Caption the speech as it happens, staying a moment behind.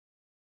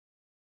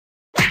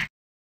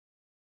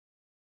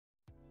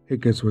Hey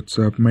guys, what's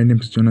up? My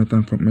name is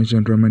Jonathan from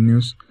Asian Drama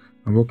News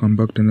and welcome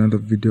back to another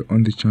video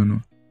on the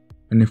channel.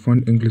 And if you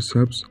want English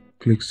subs,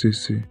 click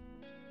CC.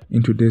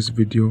 In today's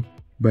video,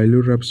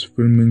 Dilraba's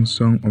filming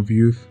Song of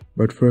Youth,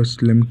 but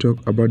first let me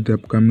talk about the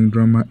upcoming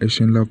drama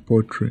Asian Love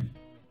Poetry.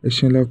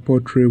 Asian Love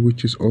Poetry,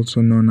 which is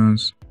also known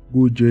as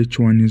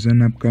WUXIA, is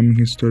an upcoming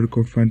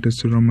historical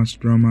fantasy romance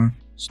drama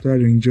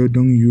starring Zhou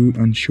Dongyu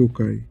and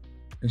Shukai.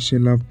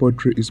 Asian Love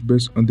Poetry is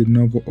based on the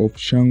novel of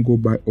Shango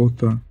by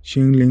author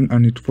Xingling,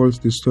 and it follows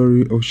the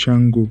story of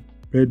Shango,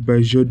 played by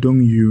Zhou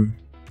Dongyu,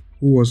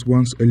 who was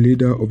once a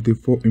leader of the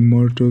four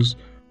immortals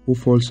who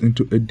falls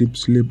into a deep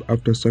sleep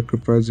after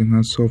sacrificing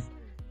herself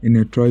in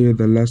a trial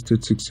that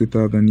lasted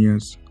 60,000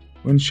 years.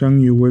 When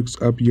Shangyu wakes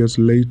up years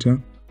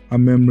later, her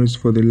memories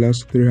for the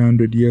last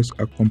 300 years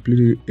are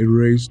completely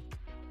erased,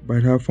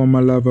 but her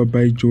former lover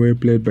Bai Jue,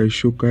 played by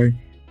Shukai,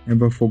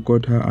 never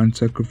forgot her and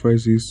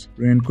sacrificed his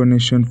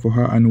reincarnation for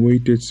her and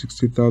waited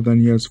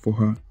 60,000 years for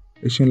her.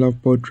 Asian Love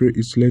Poetry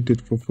is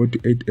slated for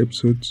 48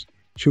 episodes.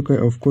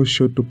 Shukai of course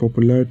shot to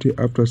popularity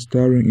after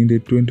starring in the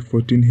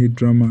 2014 hit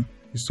drama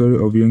The Story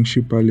of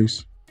Yangshi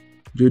Palace.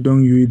 Zhou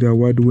Dongyu, the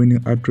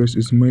award-winning actress,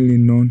 is mainly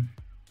known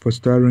for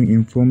starring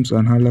in films,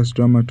 and her last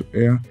drama to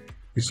air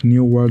is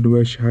New World,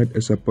 where she had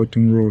a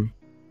supporting role.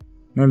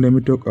 Now let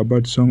me talk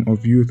about Song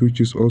of Youth,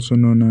 which is also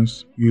known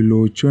as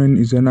WUXIA,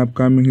 is an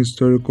upcoming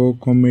historical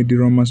comedy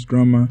romance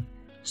drama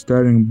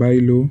starring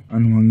Bailo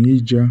and Wang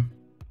Yizha.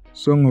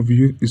 Song of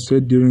Youth is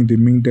set during the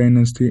Ming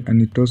Dynasty,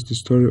 and it tells the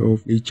story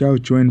of Li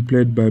Chaochuan,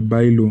 played by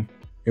Bailo,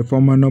 a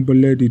former noble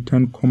lady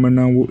turned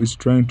commoner who is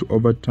trying to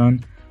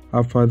overturn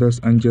her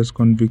father's unjust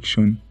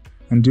conviction,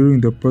 and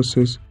during the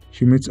process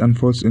she meets and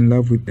falls in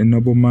love with a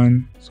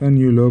nobleman, San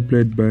Yulo,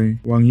 played by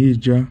Wang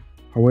Yizha.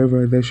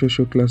 However, the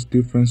social class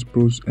difference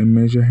proves a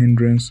major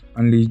hindrance,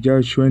 and Li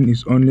Chaochuan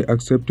is only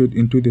accepted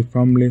into the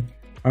family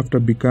after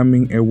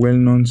becoming a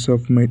well-known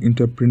self-made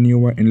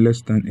entrepreneur in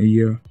less than a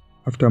year.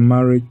 After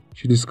marriage,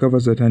 she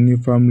discovers that her new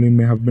family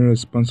may have been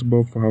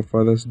responsible for her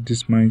father's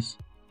demise,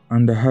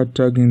 and the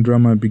heart-tugging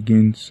drama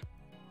begins.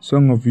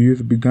 Song of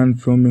Youth began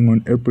filming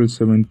on April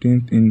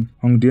 17th in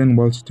Hongdian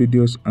World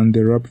Studios, and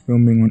they wrapped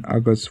filming on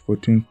August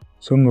 14th.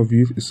 Song of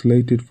Youth is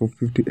slated for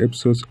 50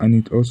 episodes, and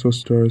it also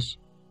stars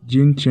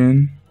Jin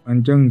Chen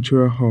and Zhang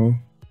Chuehao.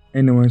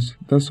 Anyways,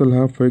 that's all I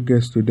have for you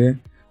guys today,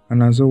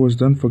 and as always,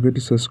 don't forget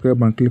to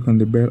subscribe and click on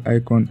the bell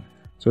icon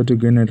so to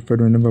get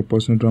notified whenever I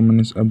post new drama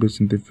news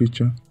updates in the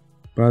future.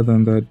 But other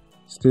than that,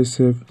 stay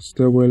safe,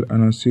 stay well,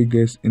 and I'll see you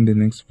guys in the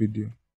next video.